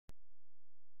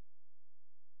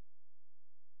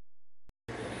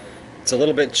It's a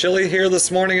little bit chilly here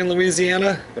this morning in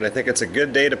Louisiana, but I think it's a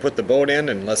good day to put the boat in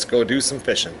and let's go do some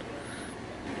fishing.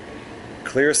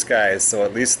 Clear skies, so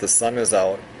at least the sun is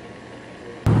out.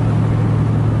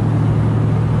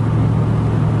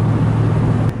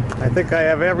 I think I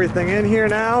have everything in here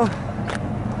now.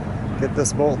 Get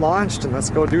this boat launched and let's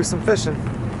go do some fishing.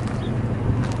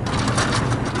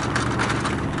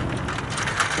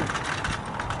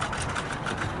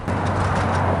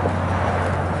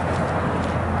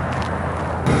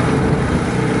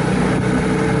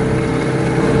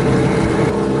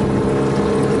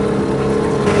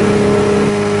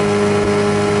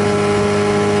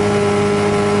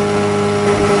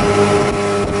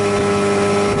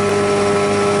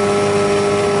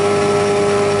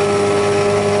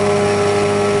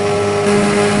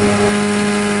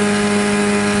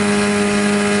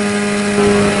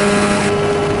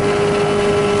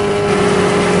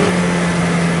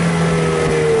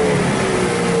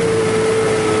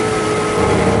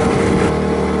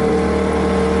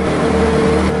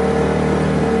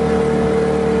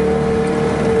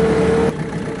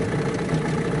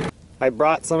 I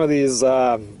brought some of these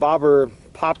bobber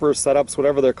popper setups,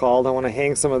 whatever they're called. I want to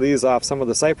hang some of these off some of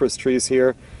the cypress trees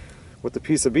here with a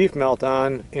piece of beef melt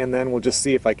on, and then we'll just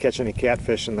see if I catch any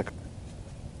catfish in the...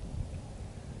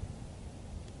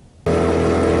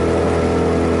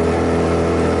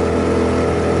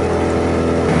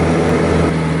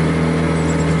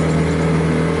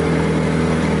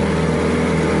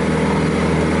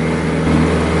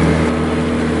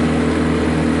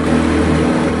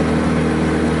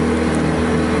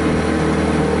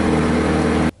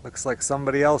 Looks like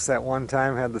somebody else at one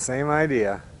time had the same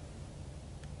idea.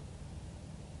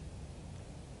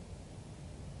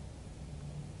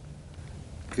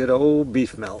 Good old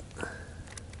beef melt.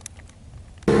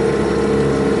 I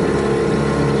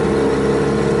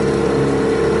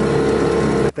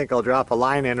think I'll drop a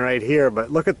line in right here, but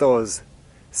look at those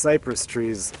cypress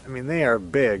trees. I mean, they are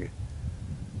big.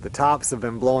 The tops have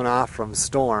been blown off from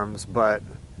storms, but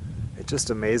it just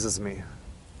amazes me.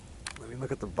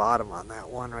 Look at the bottom on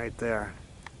that one right there.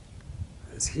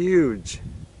 It's huge.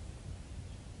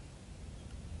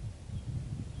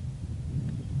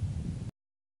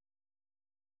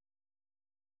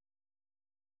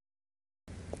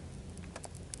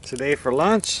 Today for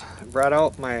lunch, I brought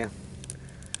out my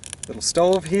little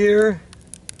stove here,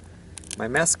 my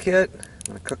mess kit. I'm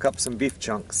going to cook up some beef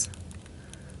chunks.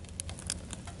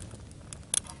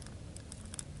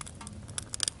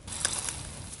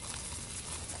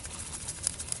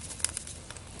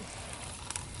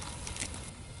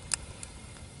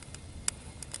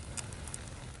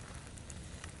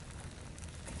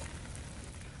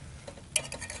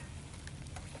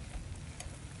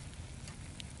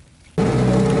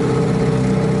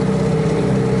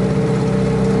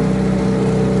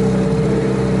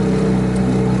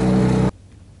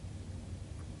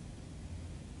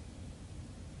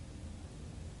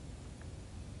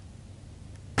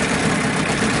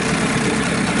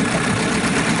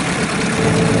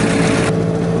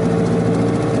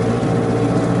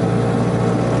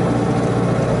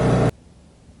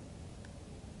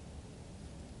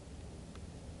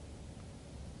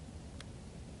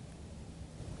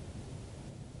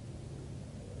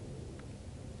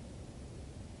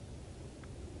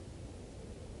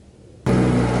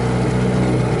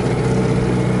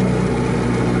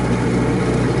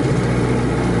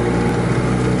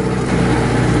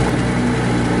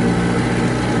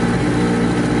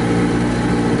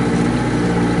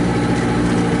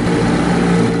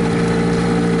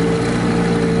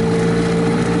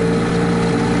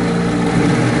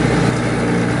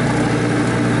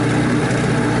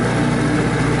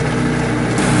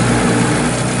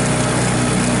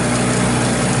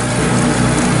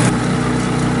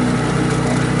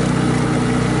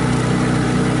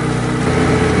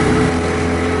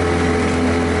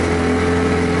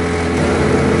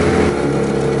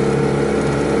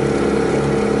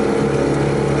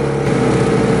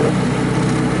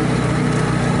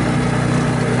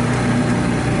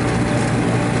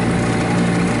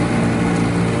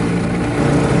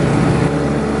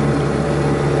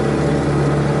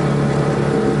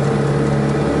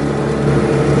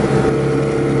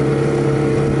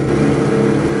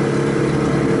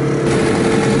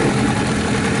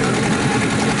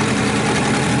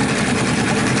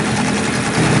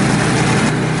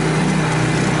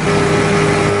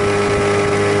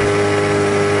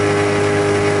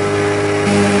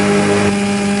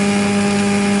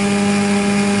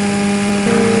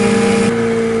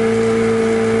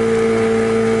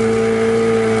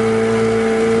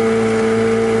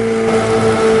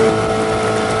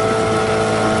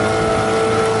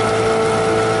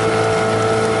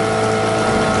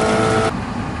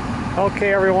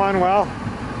 Okay everyone, well,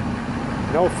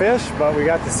 no fish, but we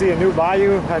got to see a new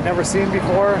bayou I'd never seen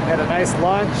before. Had a nice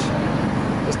lunch.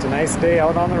 Just a nice day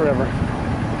out on the river.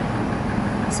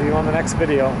 See you on the next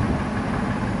video.